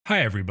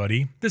Hi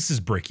everybody, this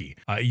is Bricky.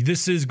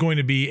 This is going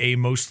to be a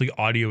mostly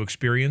audio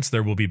experience.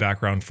 There will be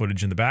background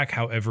footage in the back.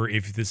 However,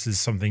 if this is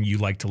something you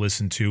like to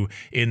listen to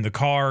in the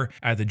car,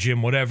 at the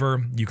gym,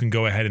 whatever, you can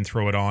go ahead and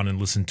throw it on and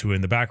listen to it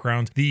in the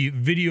background. The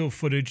video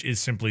footage is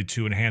simply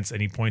to enhance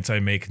any points I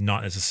make,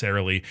 not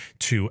necessarily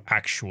to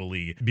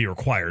actually be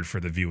required for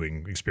the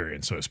viewing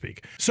experience, so to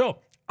speak. So,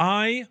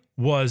 I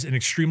was an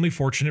extremely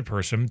fortunate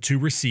person to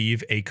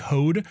receive a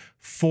code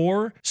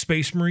for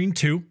Space Marine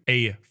 2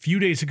 a few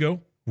days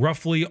ago,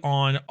 roughly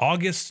on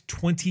August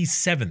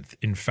 27th,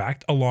 in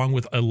fact, along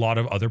with a lot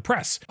of other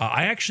press.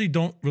 I actually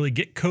don't really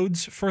get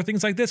codes for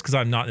things like this because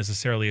I'm not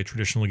necessarily a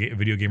traditional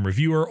video game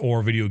reviewer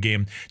or video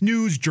game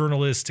news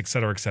journalist,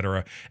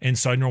 etc. And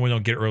so I normally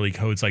don't get early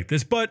codes like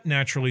this, but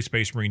naturally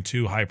Space Marine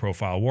 2, high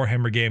profile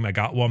Warhammer game, I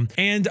got one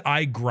and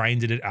I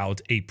grinded it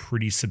out a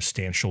pretty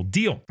substantial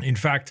deal. In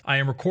fact, I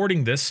am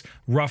recording this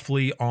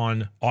roughly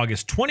on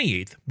August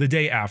 28th, the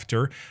day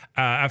after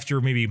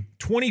maybe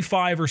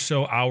 25 or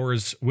so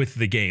hours with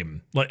the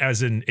game.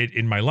 As in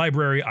my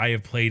library, I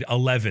have played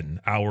 11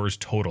 hours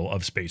total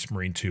of Space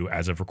Marine 2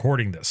 as of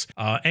recording this.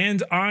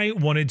 And I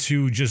wanted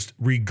to just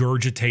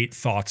regurgitate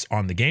thoughts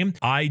on the game.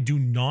 I do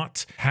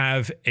not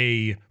have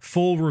a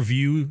full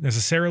review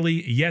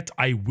necessarily yet.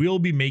 I will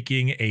be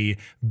making a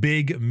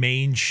big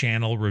main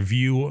channel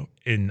review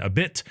in a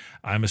bit.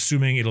 I'm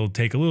assuming it'll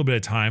take a little bit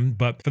of time,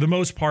 but for the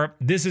most part,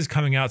 this is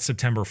coming out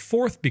September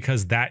 4th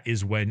because that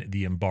is when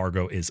the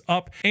embargo is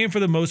up. And for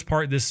the most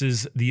part, this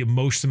is the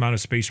most amount of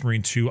Space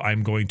Marine 2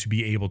 I'm going to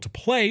be able to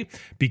play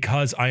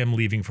because I am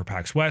leaving for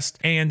PAX West.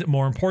 And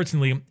more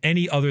importantly,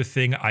 any other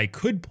thing I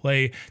could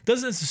play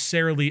doesn't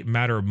necessarily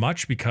matter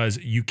much because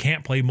you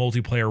can't play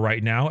multiplayer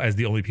right now, as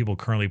the only people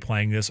currently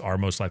playing this are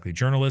most likely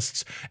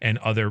journalists and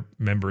other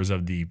members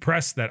of the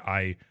press that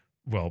I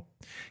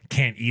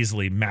can't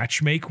easily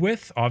matchmake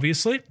with,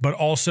 obviously, but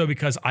also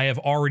because I have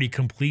already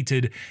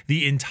completed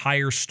the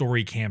entire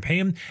story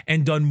campaign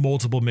and done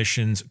multiple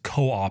missions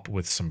co-op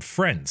with some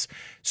friends.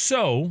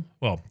 So,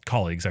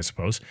 colleagues, I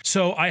suppose.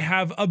 So I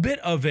have a bit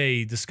of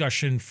a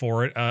discussion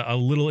for it, a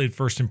little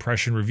first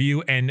impression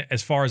review, and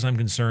as far as I'm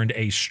concerned,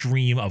 a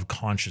stream of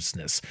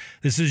consciousness.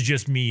 This is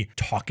just me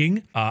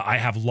talking. I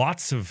have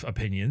lots of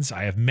opinions.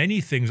 I have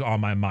many things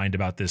on my mind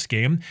about this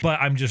game, but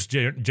I'm just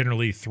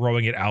generally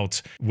throwing it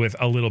out with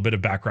a little bit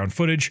of background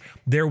footage.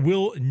 There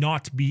will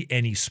not be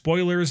any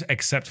spoilers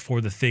except for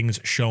the things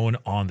shown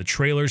on the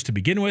trailers to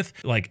begin with,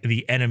 like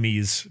the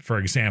enemies, for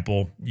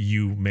example.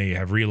 You may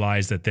have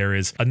realized that there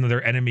is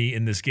another enemy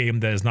in this game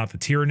that is not the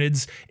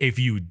Tyranids. If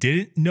you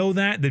didn't know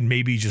that, then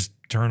maybe just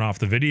turn off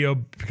the video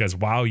because,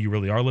 wow, you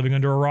really are living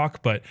under a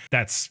rock, but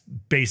that's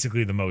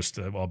basically the most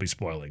I'll be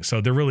spoiling.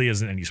 So there really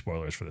isn't any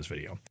spoilers for this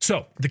video.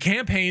 So the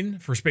campaign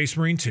for Space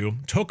Marine 2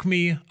 took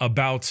me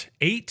about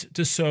 8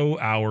 to so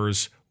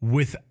hours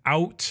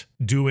without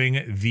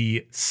doing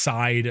the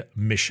side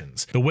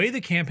missions. The way the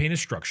campaign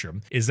is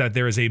structured is that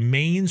there is a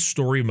main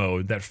story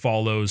mode that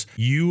follows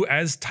you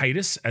as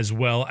Titus, as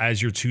well as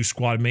your two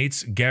squad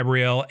mates,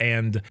 Gabriel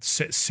and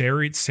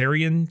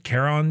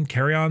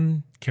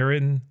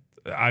Karen.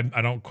 I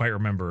don't quite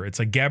remember. It's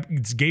like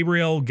it's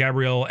Gabriel,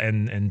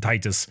 and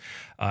Titus,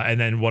 and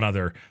then one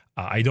other.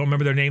 I don't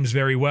remember their names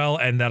very well,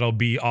 and that'll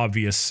be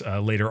obvious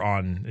later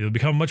on. It'll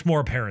become much more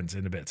apparent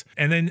in a bit.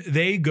 And then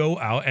they go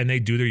out and they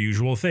do their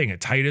usual thing.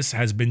 Titus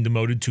has been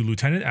demoted to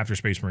lieutenant after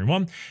Space Marine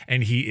 1,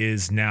 and he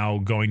is now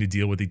going to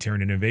deal with the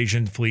Tyranid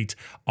invasion fleet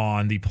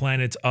on the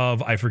planet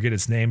of, I forget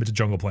its name, it's a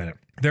jungle planet.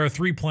 There are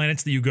 3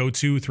 planets that you go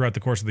to throughout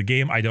the course of the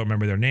game. I don't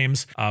remember their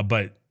names,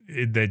 but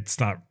it's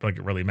not like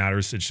it really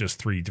matters. It's just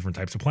 3 different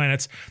types of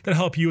planets that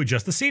help you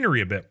adjust the scenery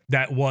a bit.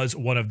 That was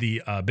one of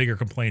the bigger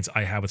complaints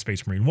I had with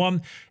Space Marine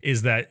 1,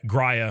 is that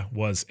Graia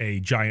was a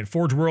giant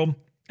forge world,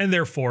 and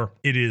therefore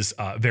it is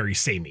very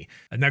samey.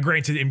 Now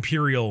granted,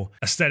 Imperial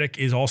aesthetic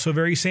is also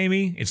very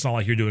samey. It's not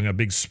like you're doing a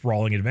big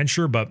sprawling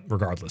adventure, but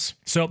regardless.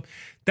 So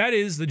that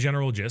is the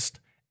general gist.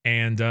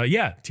 And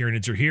yeah,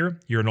 Tyranids are here.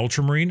 You're an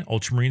Ultramarine.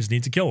 Ultramarines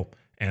need to kill.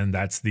 And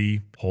that's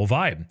the whole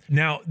vibe.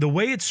 Now, the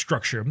way it's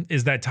structured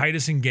is that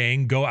Titus and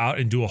gang go out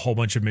and do a whole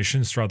bunch of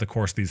missions throughout the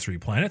course of these 3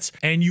 planets,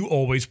 and you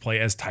always play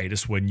as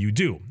Titus when you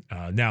do.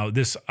 Now,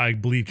 this, I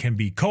believe, can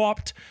be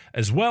co-opted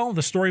as well,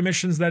 the story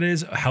missions, that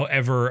is.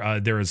 However,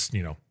 there is,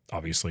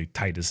 obviously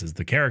Titus is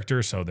the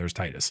character, so there's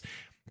Titus.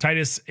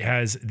 Titus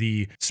has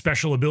the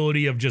special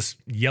ability of just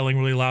yelling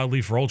really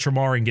loudly for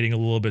Ultramar and getting a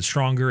little bit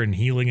stronger and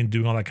healing and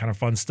doing all that kind of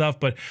fun stuff.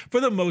 But for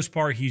the most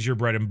part, he's your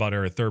bread and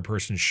butter,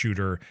 third-person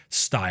shooter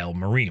style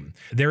Marine.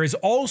 There is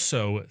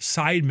also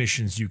side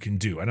missions you can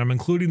do, and I'm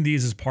including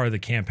these as part of the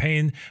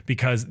campaign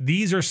because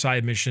these are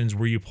side missions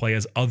where you play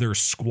as other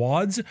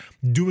squads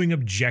doing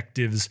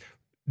objectives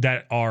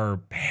that are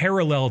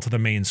parallel to the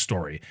main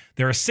story.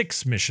 There are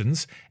 6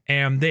 missions,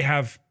 and they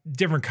have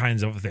different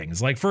kinds of things.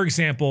 Like, for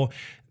example,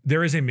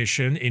 there is a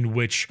mission in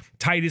which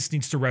Titus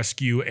needs to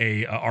rescue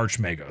a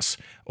Archmagos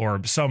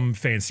or some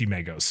fancy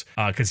Magos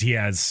because he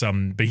has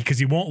some, because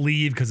he won't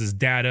leave because his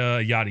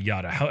data, yada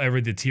yada. However,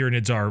 the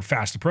Tyranids are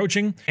fast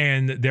approaching,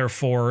 and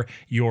therefore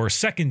your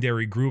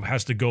secondary group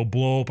has to go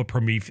blow up a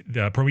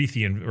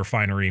Promethean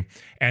refinery,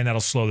 and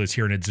that'll slow the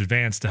Tyranids'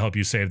 advance to help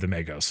you save the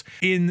Magos.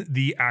 In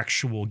the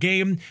actual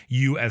game,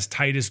 you as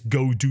Titus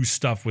go do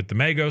stuff with the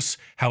Magos.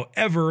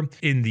 However,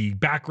 in the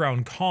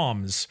background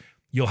comms,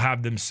 you'll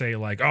have them say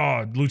like,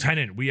 oh,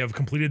 Lieutenant, we have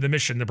completed the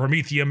mission. The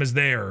Prometheum is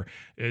there.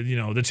 You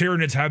know, the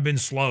Tyranids have been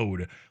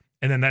slowed.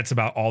 And then that's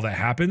about all that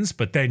happens.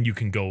 But then you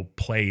can go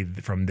play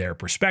from their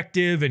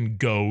perspective and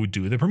go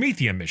do the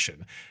Prometheum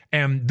mission.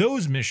 And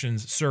those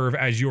missions serve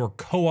as your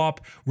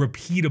co-op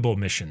repeatable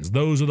missions.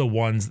 Those are the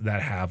ones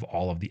that have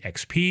all of the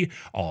XP,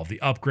 all of the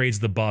upgrades,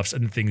 the buffs,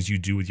 and the things you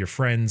do with your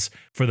friends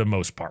for the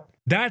most part.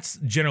 That's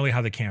generally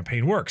how the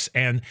campaign works.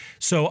 And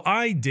so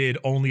I did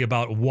only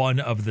about one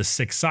of the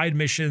 6 side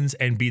missions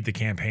and beat the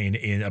campaign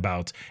in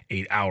about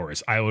 8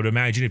 hours. I would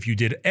imagine if you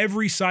did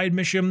every side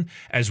mission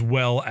as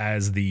well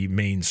as the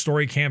main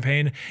story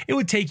campaign, it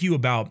would take you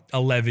about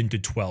 11 to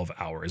 12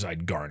 hours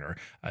I'd garner.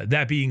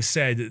 That being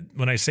said,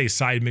 when I say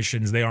side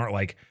missions, they aren't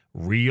like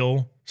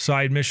real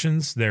side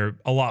missions. They're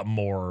a lot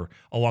more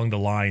along the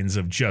lines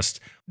of just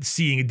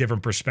seeing a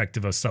different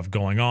perspective of stuff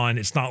going on.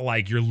 It's not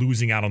like you're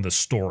losing out on the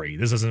story.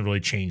 This doesn't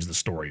really change the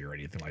story or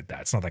anything like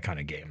that. It's not that kind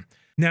of game.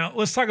 Now,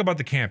 let's talk about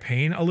the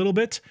campaign a little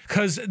bit,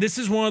 because this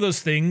is one of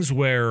those things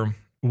where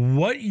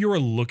what you're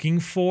looking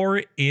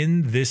for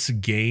in this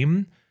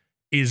game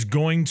is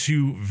going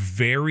to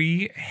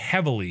vary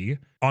heavily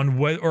on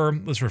whether, or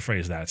let's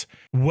rephrase that,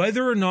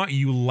 whether or not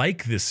you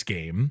like this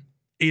game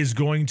is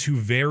going to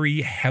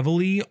vary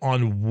heavily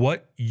on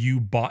what you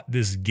bought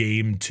this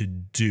game to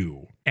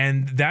do.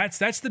 And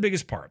that's the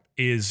biggest part,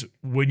 is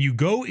when you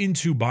go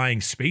into buying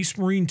Space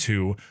Marine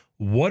 2,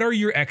 what are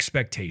your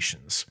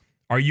expectations?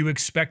 Are you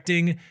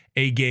expecting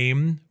a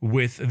game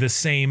with the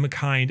same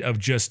kind of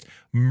just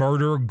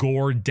murder,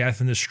 gore, death,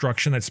 and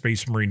destruction that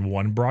Space Marine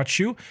 1 brought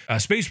you?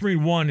 Space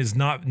Marine 1 is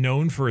not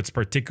known for its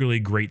particularly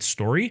great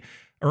story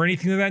or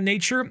anything of that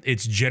nature.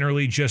 It's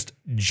generally just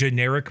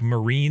generic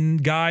Marine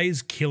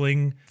guys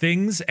killing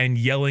things and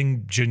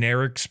yelling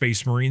generic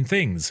Space Marine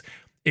things.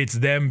 It's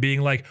them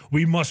being like,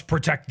 we must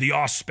protect the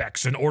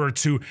Auspex in order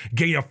to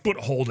gain a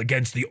foothold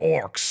against the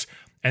Orcs.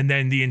 And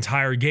then the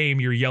entire game,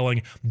 you're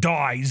yelling,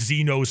 die,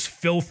 Xenos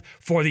filth,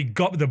 for the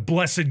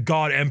blessed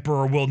God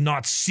Emperor will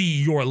not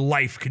see your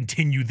life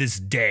continue this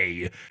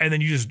day. And then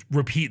you just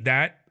repeat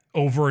that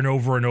over and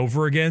over and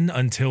over again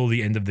until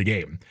the end of the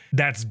game.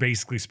 That's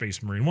basically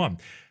Space Marine 1.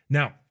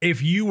 Now,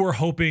 if you were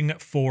hoping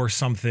for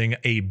something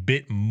a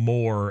bit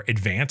more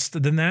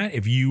advanced than that,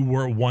 if you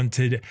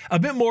wanted a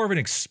bit more of an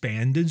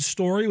expanded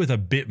story with a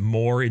bit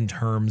more in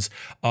terms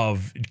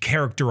of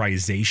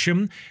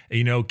characterization,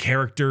 you know,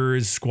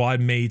 characters, squad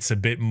mates, a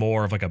bit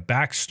more of like a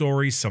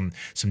backstory,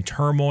 some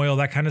turmoil,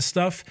 that kind of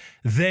stuff,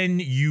 then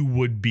you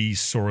would be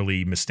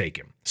sorely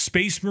mistaken.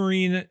 Space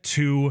Marine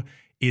 2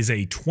 is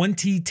a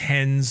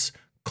 2010s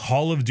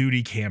Call of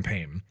Duty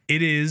campaign.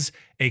 It is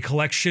a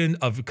collection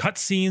of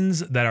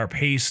cutscenes that are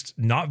paced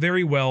not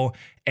very well,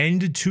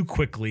 end too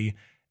quickly,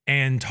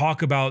 and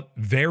talk about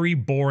very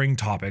boring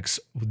topics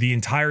the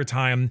entire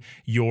time.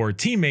 Your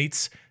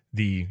teammates,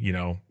 the, you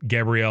know,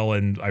 Gabrielle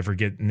and I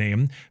forget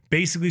name,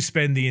 basically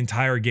spend the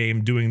entire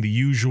game doing the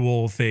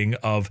usual thing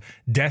of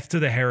death to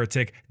the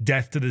heretic,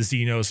 death to the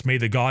Xenos, may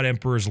the God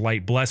Emperor's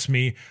light bless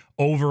me,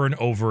 over and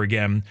over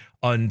again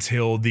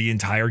until the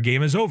entire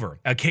game is over.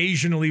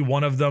 Occasionally,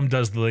 one of them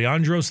does the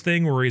Leandros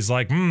thing where he's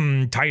like,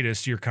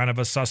 Titus, you're kind of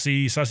a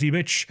sussy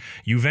bitch.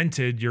 You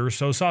vented, you're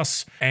so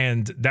sus.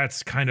 And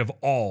that's kind of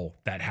all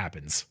that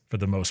happens for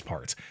the most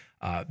part.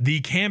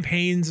 The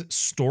campaign's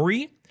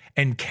story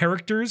and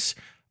characters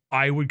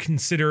I would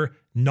consider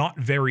not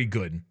very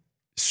good.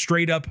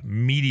 Straight up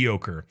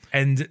mediocre.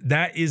 And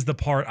that is the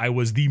part I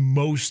was the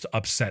most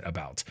upset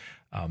about.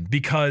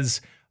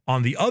 Because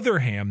on the other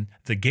hand,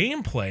 the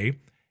gameplay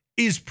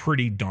is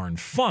pretty darn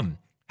fun.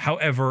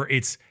 However,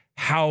 it's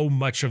how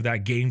much of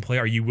that gameplay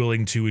are you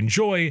willing to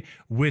enjoy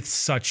with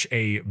such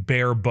a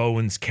bare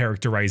bones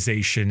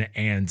characterization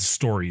and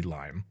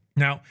storyline?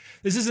 Now,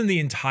 this isn't the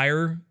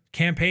entire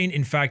campaign.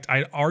 In fact,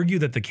 I'd argue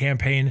that the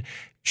campaign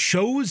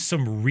shows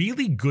some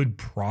really good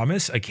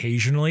promise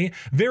occasionally.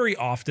 Very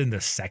often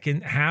the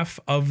second half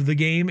of the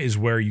game is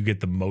where you get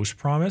the most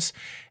promise.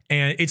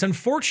 And it's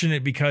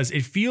unfortunate because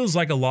it feels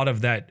like a lot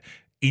of that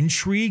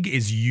intrigue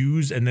is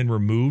used and then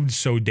removed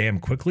so damn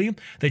quickly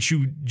that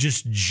you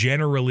just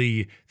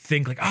generally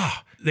think like,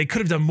 they could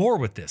have done more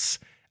with this.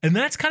 And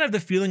that's kind of the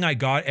feeling I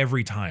got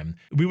every time.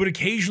 We would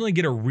occasionally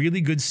get a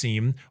really good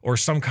scene or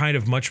some kind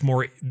of much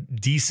more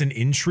decent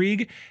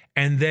intrigue,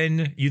 and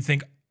then you'd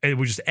think, it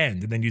would just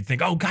end, and then you'd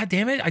think, oh, God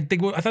damn it, I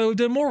thought we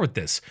did more with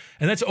this.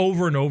 And that's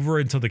over and over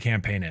until the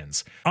campaign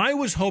ends. I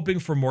was hoping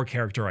for more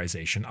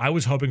characterization. I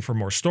was hoping for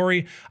more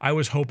story. I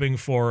was hoping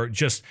for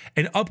just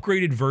an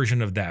upgraded version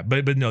of that.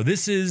 But no,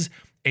 this is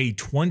a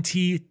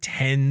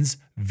 2010s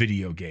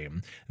video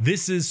game.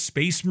 This is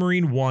Space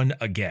Marine 1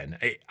 again.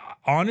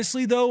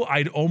 Honestly, though,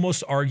 I'd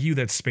almost argue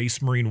that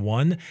Space Marine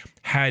 1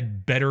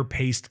 had better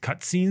paced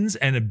cutscenes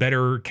and a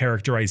better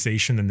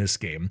characterization than this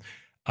game.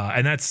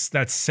 And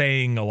that's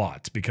saying a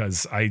lot,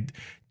 because I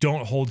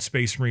don't hold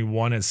Space Marine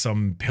 1 as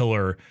some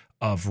pillar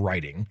of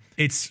writing.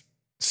 It's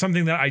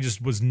something that I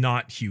just was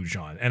not huge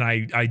on, and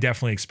I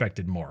definitely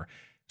expected more.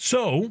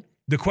 So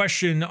the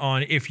question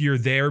on if you're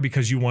there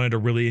because you wanted a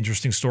really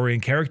interesting story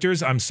and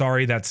characters, I'm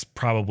sorry, that's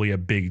probably a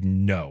big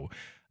no.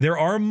 There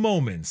are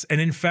moments,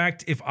 and in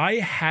fact, if I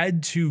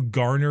had to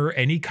garner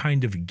any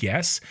kind of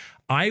guess,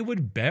 I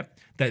would bet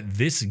that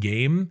this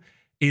game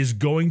is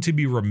going to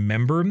be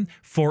remembered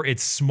for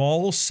its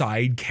small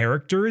side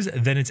characters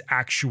than its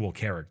actual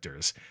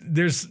characters.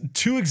 There's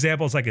two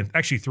examples,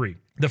 actually three.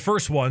 The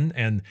first one,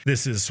 and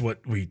this is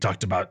what we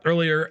talked about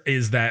earlier,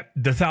 is that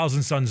the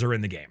Thousand Sons are in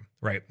the game,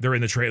 right? They're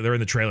in the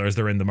trailers,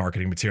 they're in the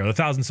marketing material. The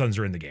Thousand Sons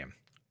are in the game.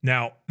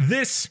 Now,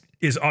 this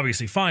is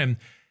obviously fine.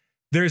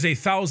 There's a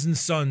Thousand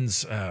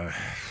Sons,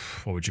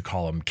 what would you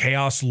call him?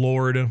 Chaos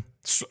Lord,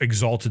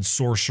 Exalted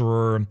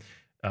Sorcerer,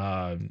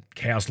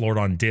 Chaos Lord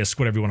on disc,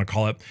 whatever you want to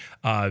call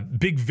it,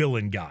 big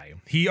villain guy.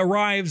 He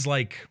arrives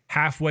like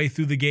halfway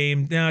through the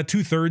game,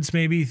 2/3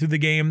 maybe through the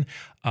game,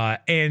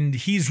 and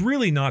he's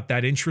really not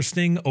that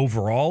interesting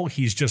overall.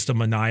 He's just a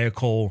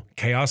maniacal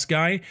chaos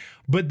guy,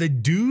 but the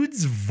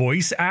dude's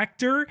voice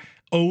actor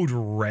owed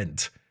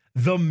rent.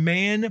 The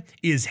man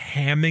is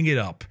hamming it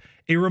up.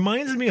 It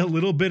reminds me a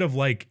little bit of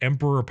like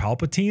Emperor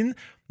Palpatine.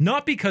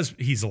 Not because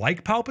he's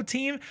like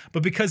Palpatine,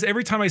 but because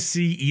every time I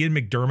see Ian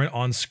McDermott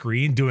on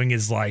screen doing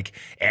his like,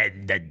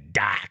 and the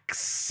dark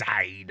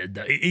side,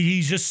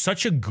 he's just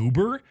such a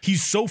goober.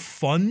 He's so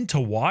fun to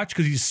watch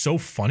because he's so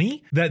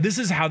funny that this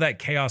is how that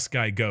chaos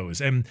guy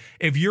goes. And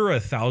if you're a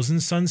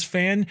Thousand Sons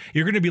fan,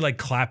 you're going to be like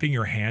clapping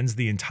your hands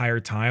the entire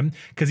time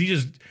because he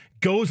just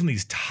goes on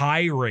these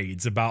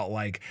tirades about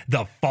like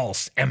the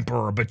false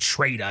emperor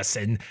betrayed us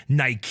and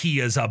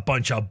Nikea's a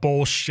bunch of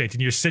bullshit,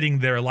 and you're sitting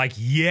there like,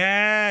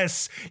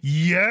 yes,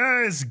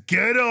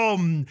 get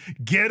him,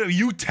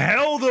 you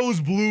tell those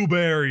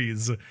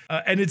blueberries,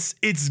 and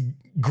it's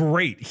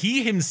great.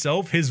 He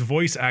himself, his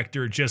voice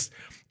actor, just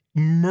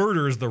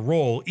murders the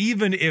role,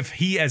 even if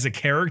he as a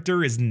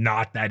character is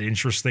not that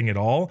interesting at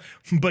all,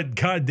 but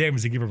goddamn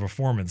does he give a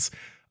performance.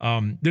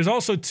 There's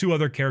also two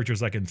other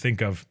characters I can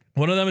think of.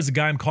 One of them is a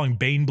guy I'm calling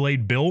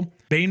Baneblade Bill.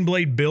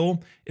 Baneblade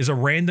Bill is a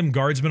random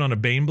guardsman on a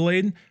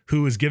Baneblade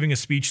who is giving a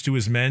speech to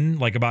his men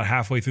like about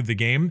halfway through the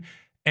game,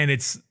 and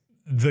it's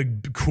the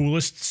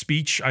coolest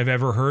speech I've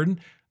ever heard.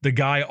 The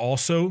guy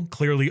also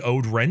clearly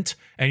owed rent,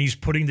 and he's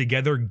putting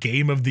together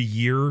Game of the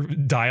Year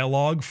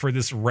dialogue for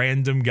this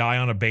random guy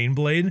on a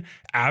Baneblade.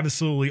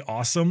 Absolutely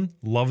awesome.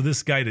 Love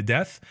this guy to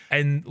death.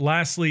 And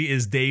lastly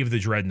is Dave the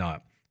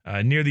Dreadnought.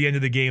 Near the end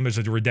of the game, there's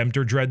a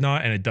Redemptor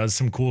Dreadnought, and it does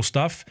some cool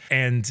stuff.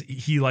 And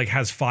he like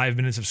has 5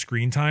 minutes of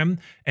screen time,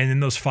 and in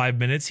those 5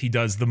 minutes, he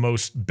does the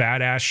most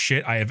badass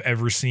shit I have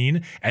ever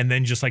seen, and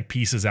then just like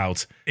pieces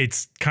out.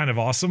 It's kind of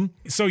awesome.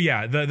 So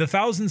yeah, the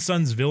Thousand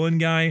Sons villain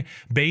guy,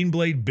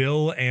 Baneblade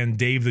Bill, and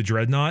Dave the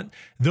Dreadnought,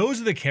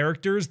 those are the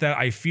characters that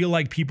I feel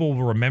like people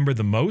will remember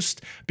the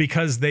most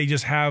because they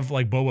just have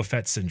like Boba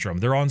Fett syndrome.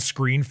 They're on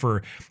screen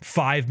for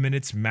 5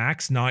 minutes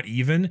max, not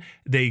even.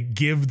 They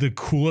give the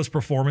coolest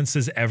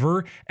performances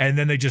ever, and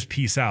then they just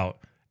peace out.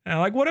 And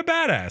like, what a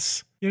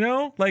badass, you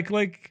know? Like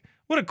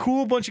what a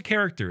cool bunch of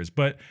characters.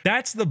 But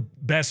that's the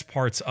best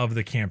parts of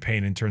the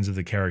campaign in terms of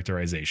the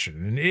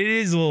characterization, and it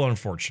is a little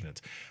unfortunate.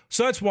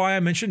 So that's why I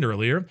mentioned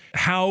earlier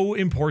how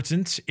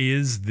important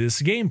is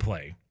this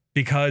gameplay,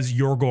 because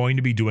you're going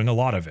to be doing a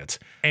lot of it.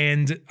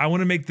 And I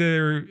want to make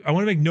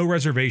no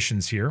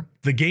reservations here.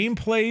 The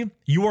gameplay,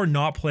 you are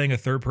not playing a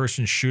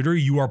third-person shooter,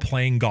 you are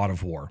playing God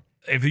of War.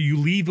 If you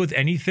leave with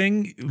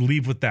anything,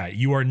 leave with that.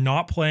 You are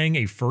not playing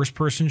a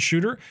first-person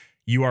shooter.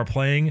 You are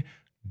playing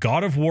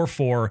God of War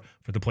 4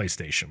 for the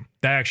PlayStation.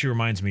 That actually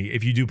reminds me,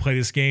 if you do play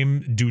this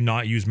game, do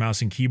not use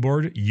mouse and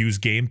keyboard. Use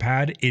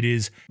gamepad. It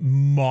is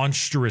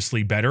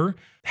monstrously better.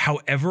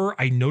 However,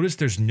 I noticed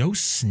there's no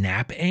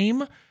snap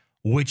aim,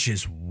 which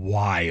is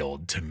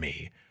wild to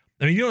me.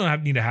 I mean, you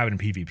don't need to have it in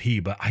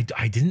PvP, but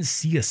I didn't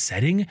see a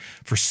setting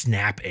for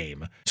snap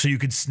aim. So you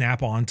could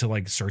snap on to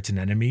like certain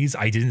enemies.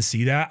 I didn't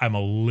see that. I'm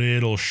a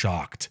little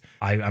shocked.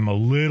 I'm a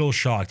little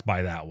shocked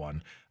by that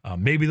one.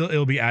 Maybe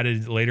it'll be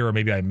added later, or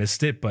maybe I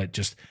missed it, but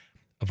just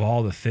of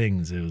all the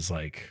things, it was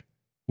like,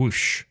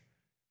 whoosh.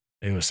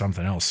 It was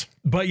something else.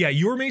 But yeah,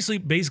 you're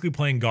basically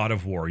playing God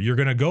of War. You're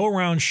going to go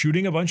around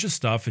shooting a bunch of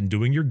stuff and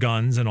doing your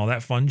guns and all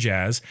that fun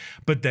jazz,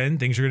 but then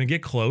things are going to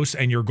get close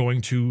and you're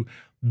going to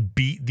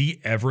beat the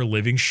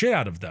ever-living shit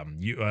out of them.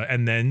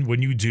 And then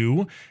when you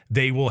do,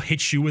 they will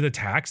hit you with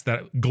attacks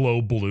that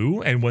glow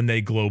blue, and when they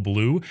glow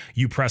blue,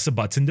 you press a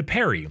button to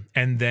parry.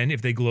 And then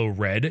if they glow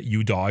red,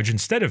 you dodge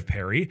instead of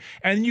parry,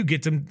 and you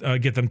get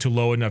them to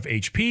low enough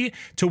HP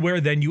to where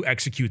then you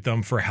execute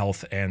them for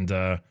health and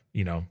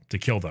you know, to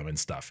kill them and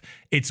stuff.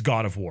 It's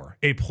God of War.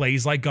 It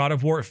plays like God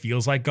of War. It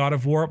feels like God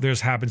of War.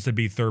 There's happens to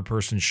be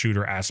third-person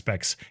shooter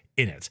aspects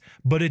in it,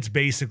 but it's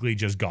basically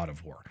just God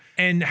of War.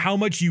 And how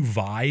much you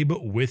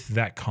vibe with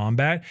that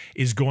combat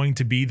is going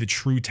to be the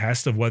true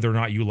test of whether or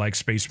not you like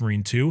Space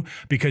Marine 2,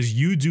 because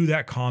you do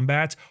that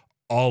combat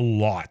a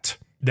lot.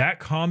 That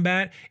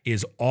combat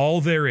is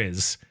all there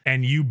is,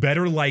 and you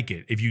better like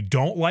it. If you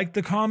don't like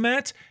the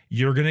combat,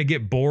 you're going to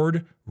get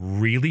bored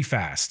really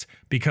fast,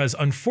 because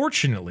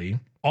unfortunately,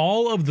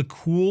 all of the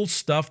cool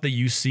stuff that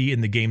you see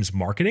in the game's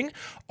marketing,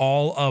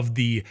 all of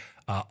the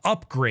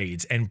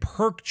upgrades and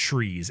perk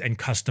trees and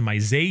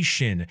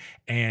customization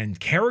and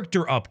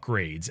character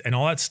upgrades and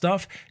all that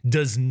stuff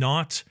does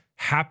not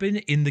happen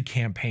in the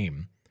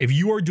campaign. If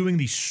you are doing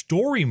the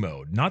story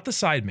mode, not the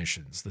side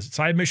missions, the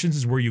side missions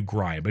is where you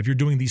grind, but if you're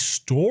doing the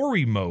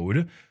story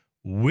mode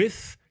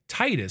with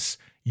Titus,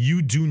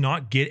 you do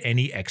not get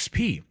any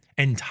XP.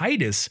 And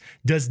Titus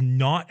does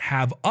not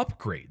have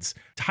upgrades.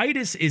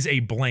 Titus is a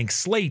blank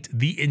slate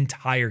the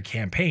entire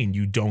campaign.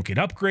 You don't get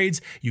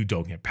upgrades, you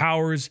don't get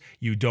powers,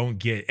 you don't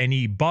get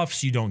any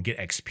buffs, you don't get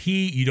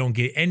XP, you don't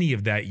get any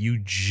of that. You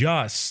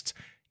just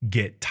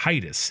get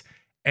Titus.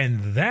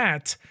 And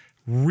that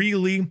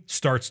really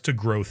starts to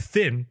grow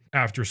thin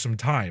after some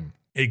time.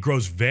 It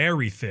grows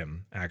very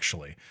thin,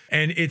 actually.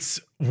 And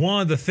it's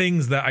one of the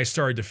things that I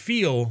started to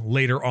feel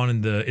later on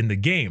in the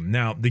game.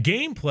 Now, the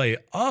gameplay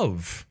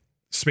of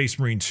Space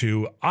Marine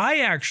 2,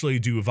 I actually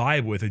do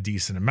vibe with a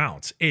decent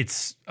amount.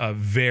 It's a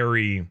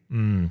very,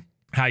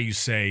 how you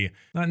say,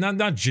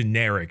 not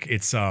generic.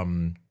 It's,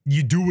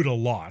 you do it a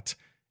lot.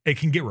 It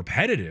can get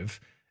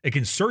repetitive. It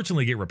can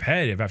certainly get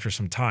repetitive after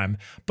some time,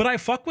 but I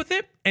fuck with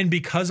it. And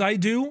because I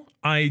do,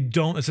 I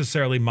don't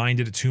necessarily mind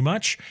it too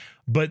much.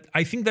 But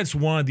I think that's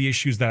one of the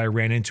issues that I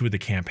ran into with the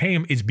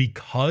campaign is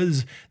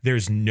because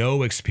there's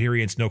no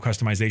experience, no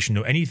customization,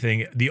 no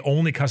anything. The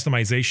only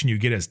customization you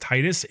get as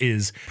Titus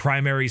is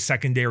primary,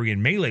 secondary,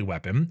 and melee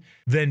weapon.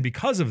 Then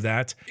because of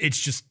that, it's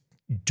just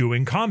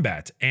doing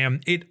combat.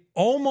 And it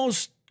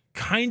almost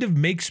kind of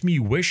makes me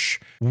wish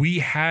we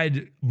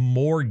had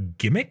more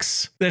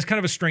gimmicks. That's kind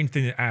of a strange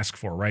thing to ask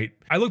for, right?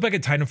 I look back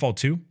at Titanfall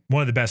 2,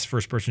 one of the best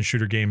first-person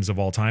shooter games of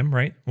all time,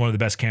 right? One of the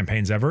best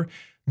campaigns ever.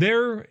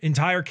 Their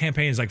entire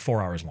campaign is like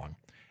 4 hours long,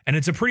 and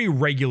it's a pretty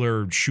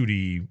regular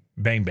shooty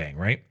bang bang,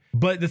 right?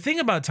 But the thing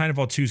about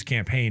Titanfall 2's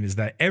campaign is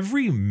that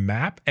every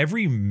map,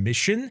 every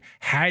mission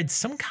had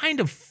some kind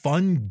of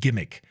fun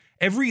gimmick.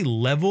 Every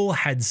level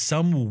had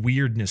some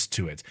weirdness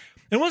to it.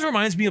 It almost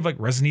reminds me of like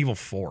Resident Evil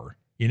 4.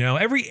 You know,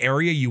 every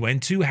area you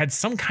went to had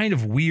some kind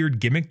of weird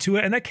gimmick to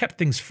it, and that kept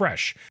things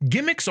fresh.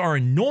 Gimmicks are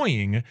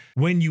annoying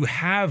when you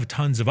have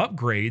tons of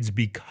upgrades,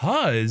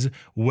 because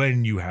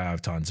when you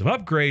have tons of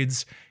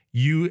upgrades,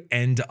 you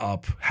end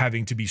up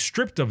having to be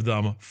stripped of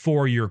them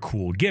for your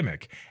cool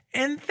gimmick.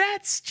 And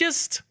that's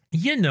just,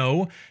 you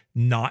know,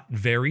 not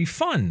very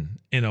fun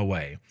in a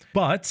way.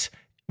 But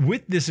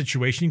with this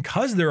situation,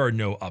 because there are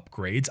no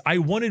upgrades, I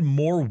wanted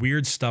more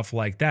weird stuff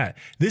like that.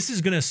 This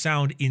is going to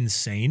sound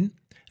insane.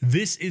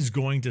 This is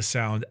going to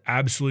sound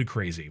absolutely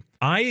crazy.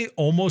 I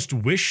almost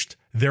wished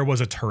there was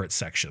a turret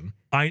section.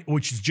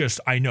 Which is just,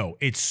 I know,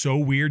 it's so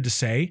weird to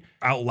say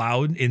out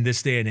loud in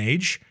this day and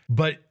age,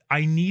 but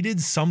I needed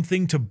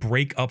something to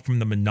break up from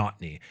the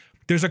monotony.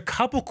 There's a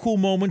couple cool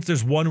moments.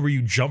 There's one where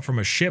you jump from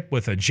a ship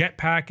with a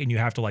jetpack and you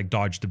have to like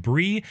dodge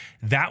debris.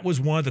 That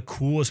was one of the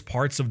coolest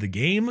parts of the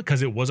game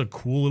because it was a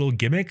cool little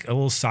gimmick, a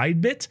little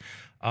side bit.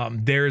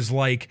 There's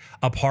like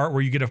a part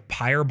where you get a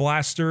pyre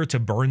blaster to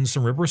burn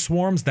some Ripper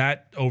Swarms.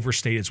 That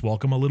overstayed its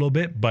welcome a little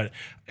bit, but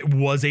it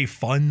was a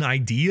fun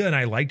idea and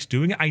I liked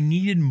doing it. I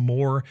needed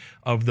more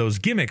of those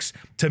gimmicks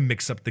to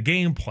mix up the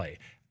gameplay.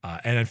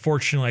 And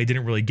unfortunately, I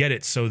didn't really get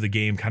it, so the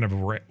game kind of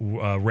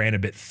ran a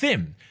bit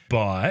thin.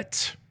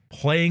 But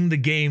playing the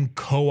game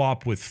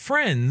co-op with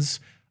friends,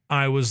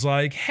 I was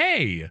like,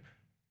 hey,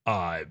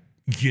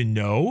 you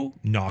know,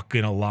 not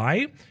gonna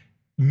lie,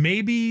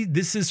 maybe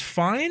this is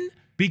fine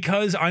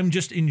because I'm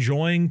just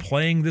enjoying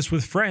playing this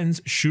with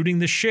friends, shooting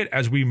the shit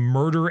as we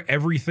murder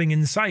everything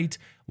in sight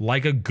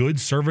like a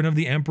good servant of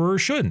the Emperor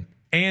should.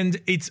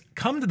 And it's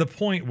come to the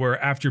point where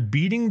after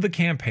beating the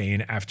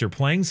campaign, after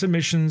playing some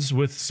missions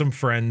with some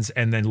friends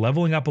and then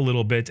leveling up a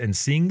little bit and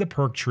seeing the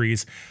perk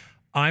trees,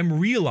 I'm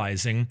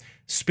realizing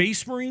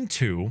Space Marine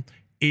 2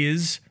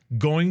 is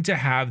going to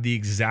have the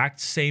exact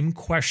same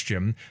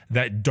question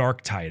that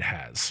Darktide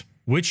has,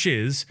 which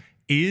is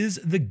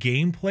the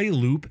gameplay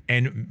loop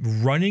and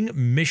running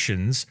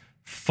missions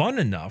fun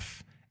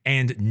enough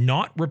and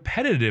not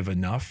repetitive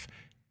enough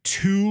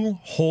to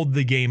hold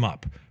the game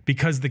up?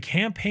 Because the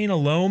campaign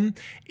alone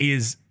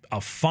is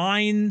a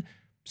fine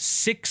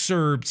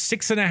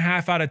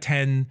 6.5 out of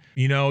 10.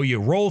 You know, you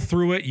roll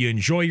through it, you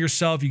enjoy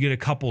yourself, you get a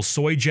couple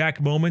soy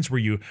jack moments where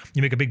you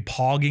make a big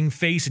pogging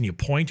face and you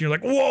point and you're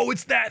like, whoa,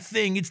 it's that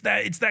thing, it's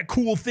that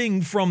cool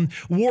thing from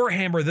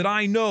Warhammer that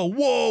I know.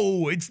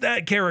 Whoa, it's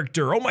that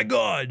character. Oh my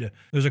god.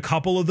 There's a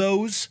couple of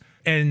those,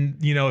 and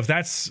you know, if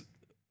that's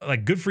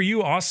like good for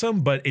you,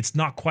 awesome, but it's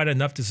not quite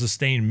enough to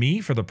sustain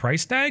me for the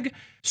price tag.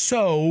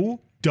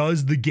 So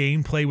does the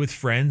gameplay with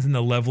friends and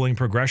the leveling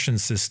progression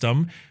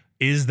system,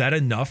 is that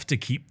enough to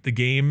keep the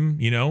game,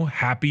 you know,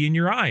 happy in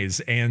your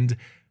eyes? And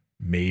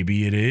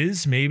maybe it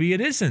is, maybe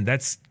it isn't.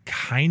 That's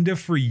kind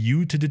of for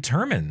you to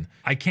determine.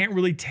 I can't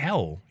really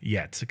tell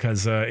yet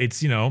because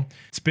it's, you know,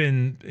 it's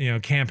been, you know,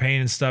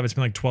 campaign and stuff. It's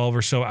been like 12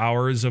 or so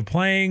hours of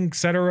playing,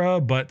 etc.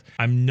 But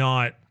I'm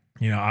not,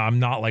 you know, I'm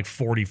not like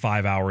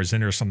 45 hours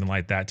in or something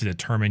like that to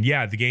determine,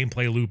 yeah, the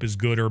gameplay loop is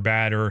good or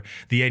bad, or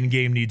the end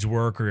game needs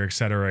work, or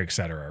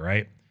etc.,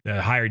 right?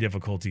 The higher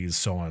difficulties,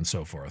 so on and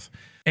so forth.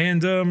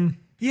 And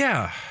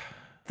yeah,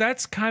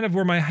 that's kind of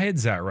where my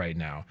head's at right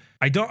now.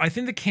 I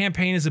think the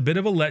campaign is a bit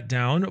of a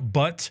letdown,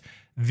 but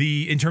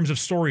in terms of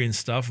story and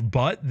stuff,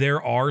 but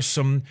there are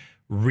some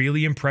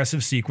really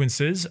impressive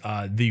sequences.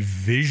 The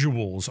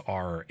visuals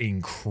are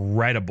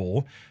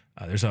incredible.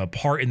 There's a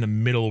part in the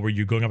middle where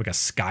you're going up like a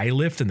sky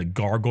lift and the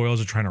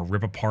gargoyles are trying to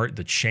rip apart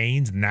the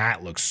chains, and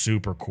that looks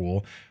super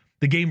cool.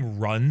 The game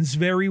runs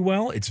very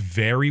well. It's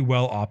very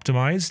well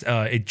optimized.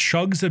 It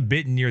chugs a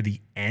bit near the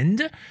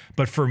end,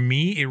 but for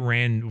me, it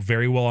ran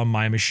very well on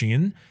my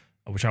machine,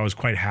 which I was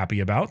quite happy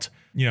about.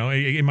 You know,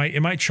 it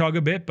might chug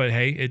a bit, but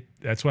hey,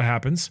 that's what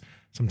happens.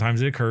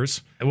 Sometimes it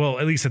occurs. Well,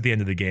 at least at the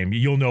end of the game.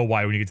 You'll know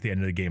why when you get to the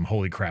end of the game.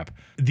 Holy crap.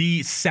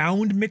 The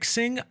sound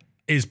mixing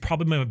is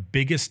probably my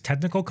biggest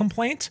technical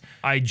complaint.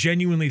 I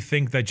genuinely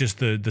think that just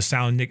the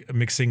sound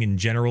mixing in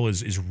general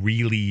is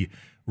really,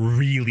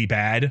 really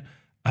bad.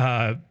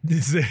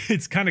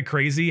 It's kind of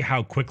crazy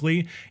how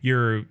quickly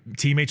your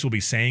teammates will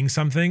be saying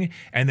something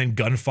and then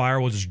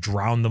gunfire will just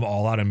drown them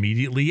all out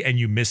immediately and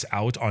you miss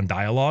out on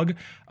dialogue.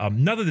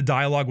 None of the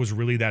dialogue was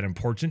really that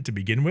important to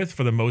begin with.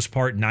 For the most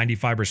part,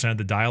 95% of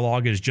the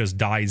dialogue is just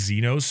die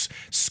Xenos,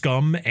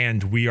 scum,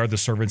 and we are the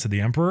servants of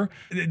the Emperor.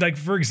 Like,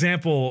 for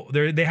example,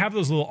 they have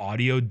those little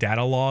audio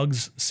data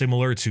logs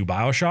similar to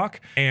BioShock,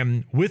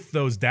 and with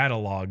those data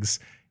logs,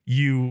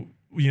 you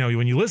know,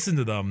 when you listen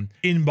to them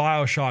in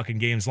BioShock and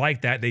games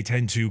like that, they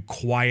tend to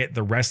quiet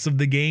the rest of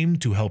the game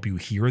to help you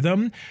hear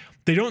them.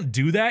 They don't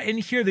do that in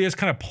here. They just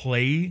kind of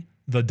play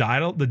the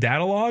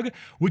data log,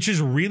 which is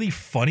really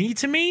funny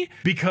to me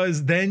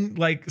because then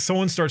like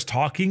someone starts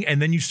talking and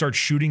then you start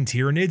shooting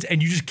Tyranids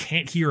and you just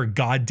can't hear a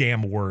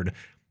goddamn word.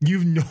 You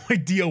have no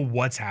idea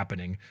what's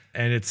happening.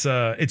 And it's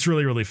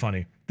really, really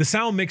funny. The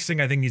sound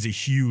mixing, I think, needs a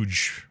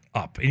huge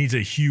up. It needs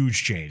a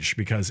huge change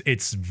because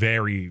it's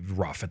very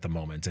rough at the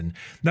moment, and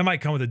that might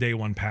come with a day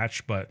one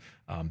patch, but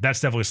that's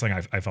definitely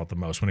something I felt the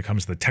most when it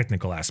comes to the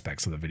technical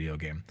aspects of the video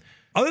game.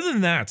 Other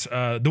than that,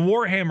 the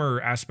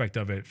Warhammer aspect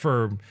of it,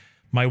 for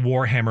my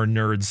Warhammer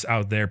nerds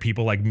out there,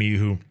 people like me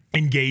who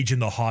engage in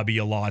the hobby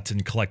a lot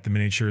and collect the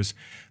miniatures,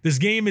 this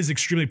game is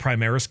extremely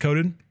Primaris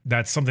coded.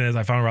 That's something that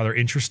I found rather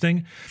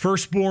interesting.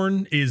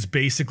 Firstborn is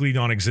basically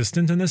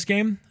non-existent in this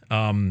game.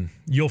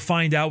 You'll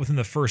find out within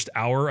the first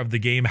hour of the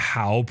game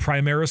how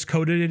Primaris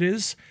coded it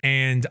is,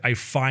 and I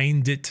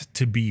find it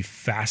to be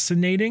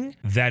fascinating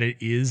that it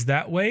is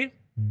that way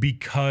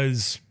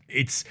because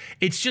it's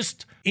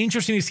just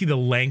interesting to see the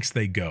lengths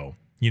they go.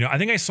 You know, I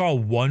think I saw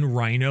one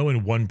Rhino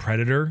and one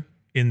Predator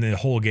in the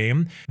whole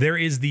game. There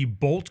is the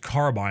bolt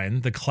carbine,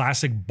 the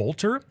classic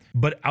bolter,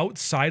 but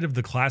outside of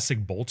the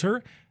classic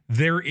bolter,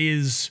 there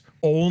is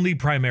only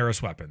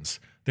Primaris weapons.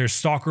 There's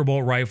stalker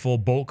bolt rifle,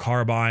 bolt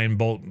carbine,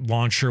 bolt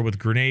launcher with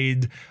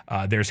grenade.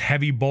 There's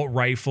heavy bolt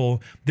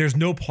rifle. There's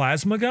no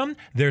plasma gun.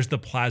 There's the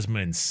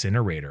plasma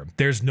incinerator.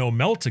 There's no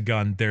melta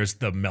gun. There's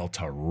the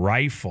melta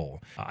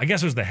rifle. I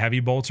guess there's the heavy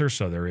bolter,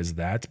 so there is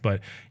that.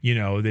 But you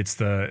know, it's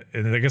I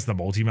guess the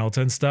multi melta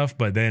and stuff.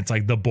 But then it's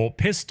like the bolt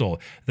pistol,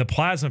 the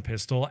plasma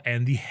pistol,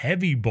 and the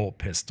heavy bolt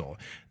pistol.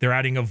 They're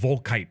adding a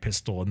Volkite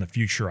pistol in the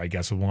future, I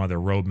guess, with one of their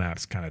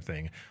roadmaps, kind of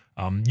thing.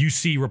 You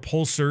see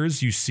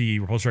repulsors, you see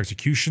repulsor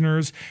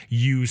executioners,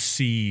 you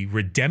see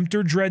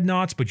Redemptor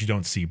dreadnoughts, but you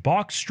don't see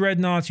box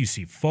dreadnoughts. You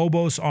see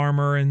Phobos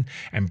armor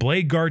and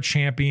Blade Guard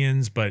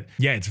champions, but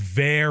yeah, it's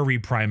very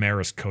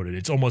Primaris coded.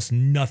 It's almost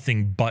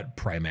nothing but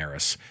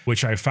Primaris,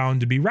 which I found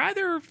to be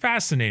rather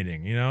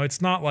fascinating. You know,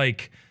 it's not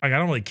like I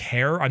don't really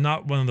care. I'm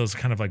not one of those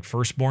kind of like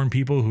Firstborn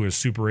people who is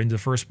super into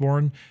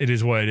Firstborn. It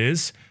is what it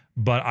is,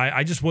 but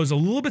I just was a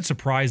little bit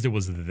surprised it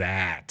was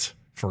that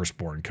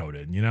Firstborn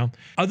coded, you know?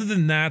 Other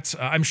than that,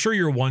 I'm sure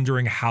you're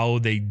wondering how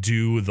they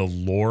do the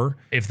lore,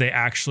 if they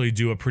actually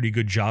do a pretty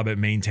good job at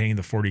maintaining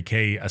the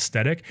 40K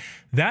aesthetic.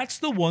 That's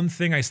the one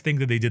thing I think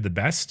that they did the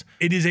best.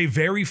 It is a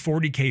very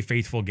 40K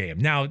faithful game.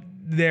 Now,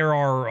 there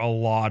are a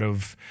lot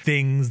of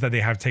things that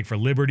they have to take for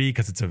liberty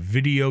because it's a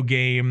video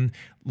game.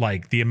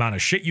 Like the amount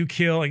of shit you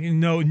kill, like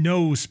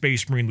no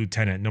Space Marine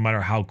lieutenant, no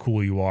matter how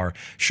cool you are,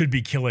 should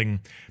be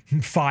killing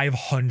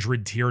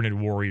 500 Tyranid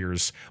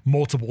warriors,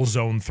 multiple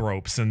zone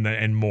thropes,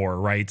 and more,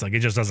 right? Like it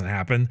just doesn't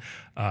happen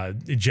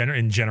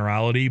in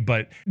generality,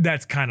 but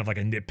that's kind of like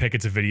a nitpick.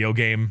 It's a video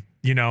game.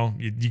 You know,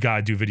 you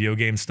gotta do video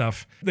game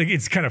stuff. Like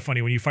it's kind of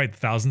funny when you fight the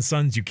Thousand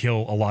Suns, you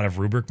kill a lot of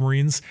Rubric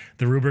Marines.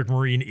 The Rubric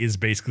Marine is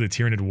basically the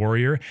Tyranid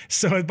warrior.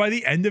 So by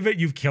the end of it,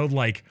 you've killed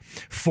like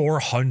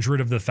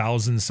 400 of the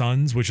Thousand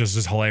Suns, which is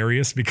just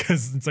hilarious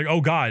because it's like, oh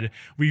God,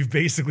 we've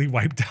basically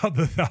wiped out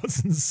the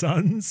Thousand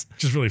Suns,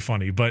 which is really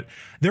funny. But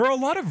there are a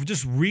lot of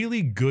just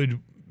really good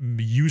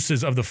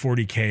uses of the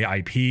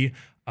 40K IP.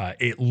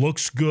 It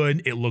looks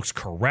good. It looks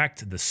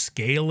correct. The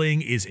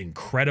scaling is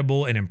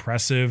incredible and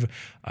impressive.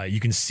 You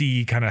can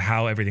see kind of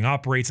how everything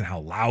operates and how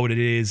loud it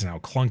is and how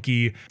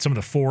clunky. Some of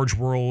the Forge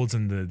worlds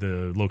and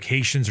the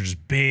locations are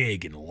just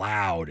big and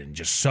loud and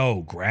just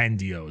so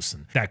grandiose.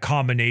 And that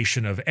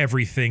combination of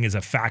everything is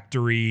a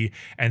factory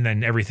and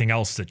then everything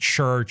else is a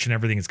church and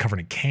everything is covered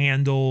in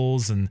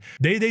candles. And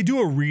they do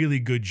a really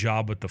good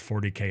job with the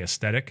 40K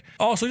aesthetic.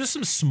 Also, just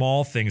some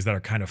small things that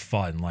are kind of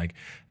fun. Like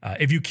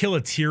if you kill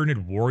a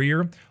Tyranid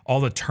warrior, all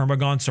the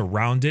termagants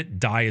around it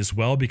die as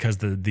well because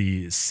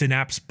the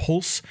synapse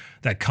pulse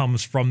that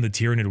comes from the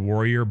Tyranid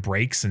warrior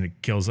breaks and it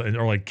kills or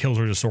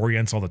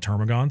disorients all the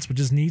termagants, which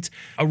is neat.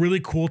 A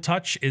really cool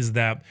touch is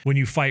that when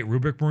you fight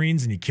Rubric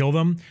Marines and you kill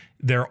them,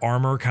 their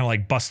armor kind of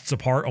like busts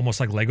apart almost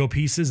like Lego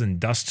pieces and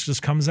dust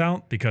just comes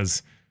out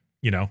because,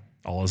 you know,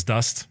 all is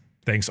dust.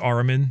 Thanks,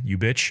 Ahriman, you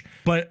bitch.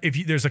 But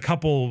if there's a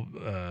couple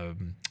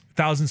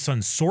Thousand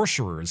Sun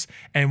sorcerers,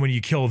 and when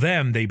you kill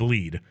them, they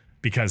bleed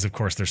because, of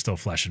course, they're still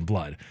flesh and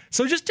blood.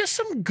 So just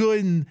some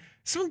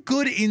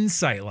good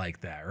insight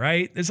like that,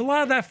 right? There's a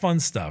lot of that fun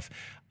stuff.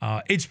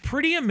 It's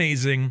pretty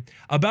amazing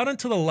about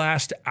until the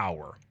last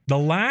hour. The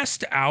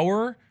last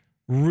hour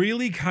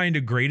really kind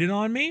of grated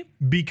on me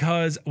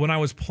because when I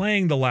was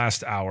playing the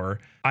last hour,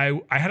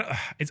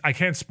 I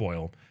can't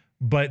spoil,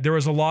 but there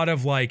was a lot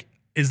of like,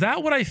 is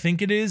that what I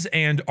think it is?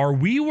 And are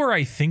we where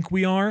I think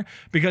we are?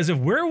 Because if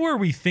we're where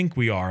we think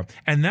we are,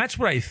 and that's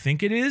what I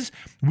think it is,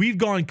 we've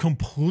gone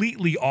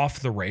completely off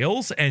the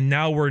rails, and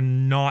now we're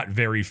not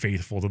very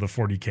faithful to the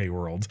 40K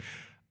world.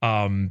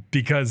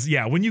 Because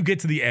yeah, when you get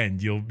to the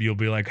end, you'll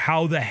be like,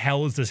 how the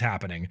hell is this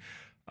happening?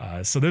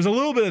 So there's a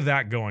little bit of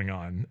that going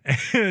on.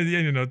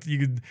 You know, you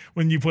could,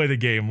 when you play the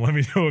game, let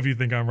me know if you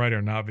think I'm right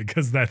or not,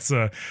 because that's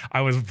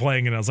I was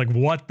playing and I was like,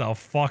 what the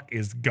fuck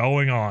is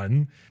going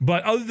on?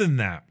 But other than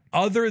that,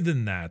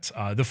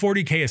 the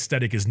 40K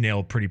aesthetic is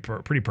nailed pretty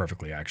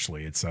perfectly,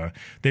 actually. It's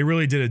they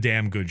really did a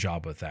damn good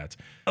job with that.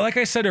 Like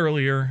I said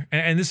earlier,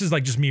 and this is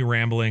like just me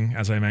rambling,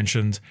 as I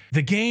mentioned,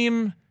 the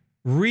game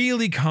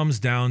really comes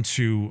down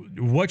to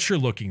what you're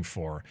looking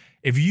for.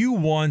 If you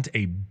want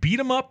a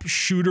beat-em-up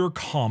shooter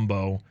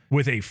combo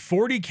with a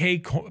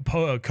 40K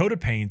coat of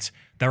paint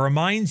that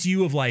reminds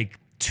you of like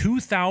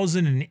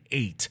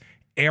 2008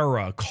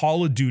 era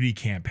Call of Duty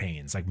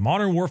campaigns, like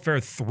Modern Warfare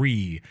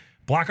 3,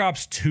 Black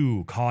Ops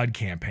 2 COD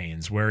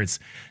campaigns, where it's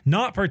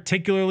not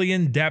particularly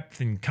in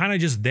depth and kind of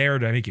just there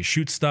to make you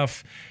shoot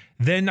stuff,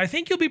 then I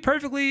think you'll be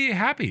perfectly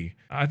happy.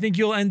 I think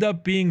you'll end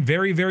up being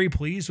very, very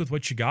pleased with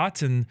what you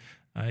got, and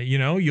you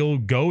know, you'll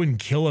go and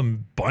kill a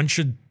bunch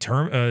of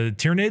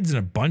Tyranids and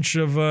a bunch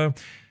of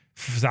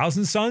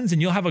Thousand Suns,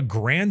 and you'll have a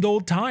grand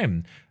old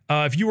time.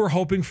 If you were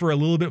hoping for a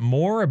bit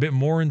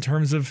more in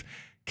terms of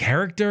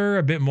character,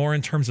 a bit more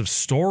in terms of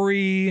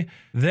story,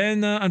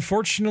 then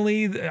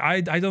unfortunately,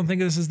 I don't think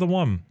this is the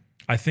one.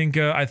 I think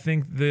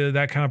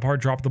that kind of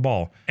part dropped the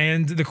ball.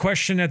 And the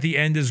question at the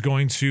end is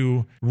going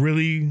to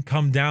really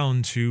come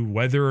down to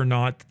whether or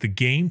not the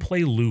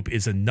gameplay loop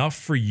is enough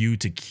for you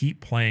to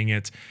keep playing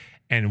it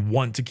and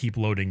want to keep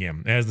loading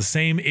in. It has the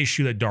same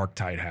issue that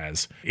Darktide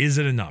has. Is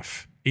it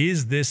enough?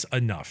 Is this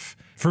enough?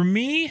 For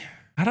me,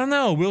 I don't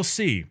know. We'll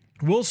see.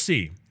 We'll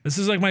see. This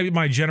is like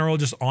my general,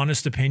 just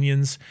honest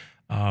opinions.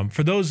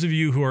 For those of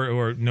you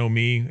who know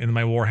me and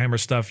my Warhammer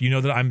stuff, you know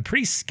that I'm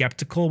pretty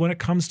skeptical when it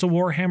comes to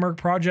Warhammer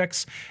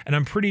projects, and I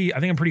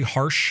think I'm pretty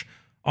harsh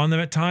on them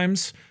at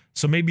times.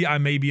 So maybe I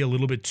may be a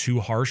little bit too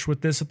harsh with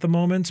this at the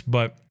moment,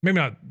 but maybe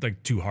not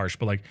like too harsh,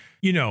 but like,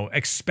 you know,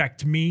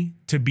 expect me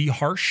to be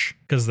harsh,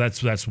 because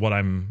that's what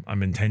I'm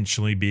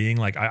intentionally being.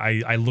 Like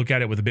I look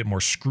at it with a bit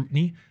more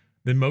scrutiny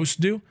than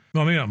most do.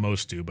 Well, maybe not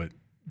most do, but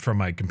from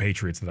my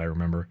compatriots that I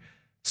remember.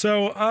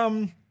 So,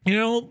 you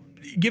know,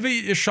 give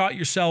it a shot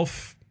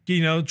yourself,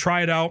 you know,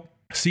 try it out,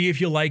 see if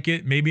you like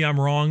it. Maybe I'm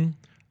wrong.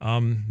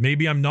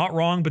 Maybe I'm not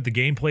wrong, but the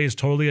gameplay is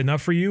totally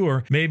enough for you,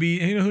 or maybe,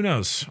 you know, who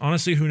knows?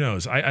 Honestly, who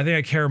knows? I think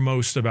I care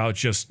most about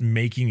just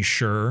making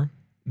sure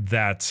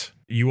that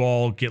you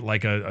all get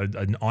like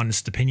an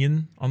honest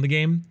opinion on the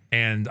game,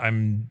 and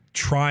I'm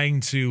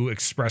trying to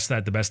express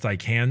that the best I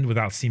can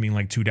without seeming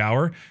like too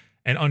dour.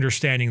 and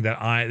understanding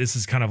that this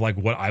is kind of like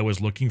what I was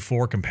looking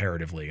for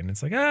comparatively. And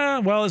it's like,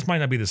 well, this might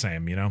not be the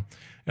same, you know?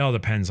 It all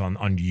depends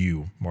on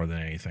you more than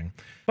anything.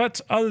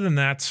 But other than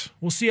that,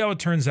 we'll see how it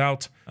turns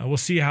out. We'll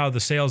see how the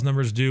sales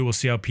numbers do. We'll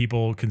see how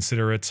people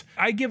consider it.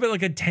 I give it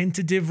like a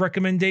tentative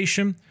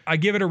recommendation. I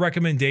give it a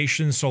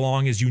recommendation so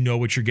long as you know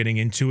what you're getting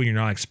into and you're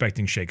not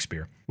expecting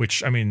Shakespeare,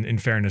 which, I mean, in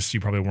fairness, you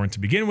probably weren't to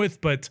begin with.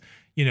 But,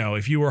 you know,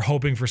 if you were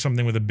hoping for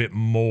something with a bit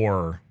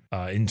more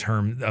in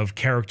terms of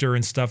character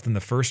and stuff than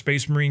the first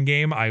Space Marine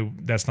game,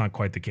 that's not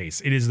quite the case.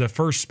 It is the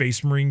first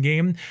Space Marine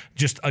game,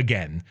 just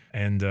again.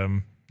 And,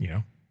 you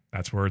know,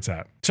 that's where it's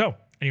at. So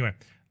anyway,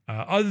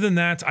 other than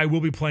that, I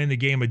will be playing the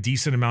game a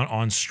decent amount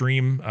on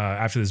stream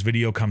after this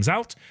video comes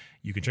out.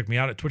 You can check me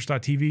out at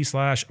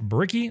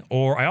twitch.tv/Bricky,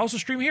 or I also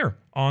stream here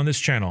on this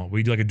channel.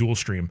 We do like a dual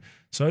stream.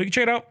 So you can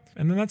check it out.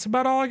 And then that's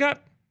about all I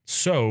got.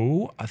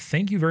 So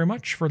thank you very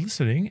much for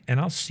listening, and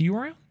I'll see you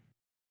around.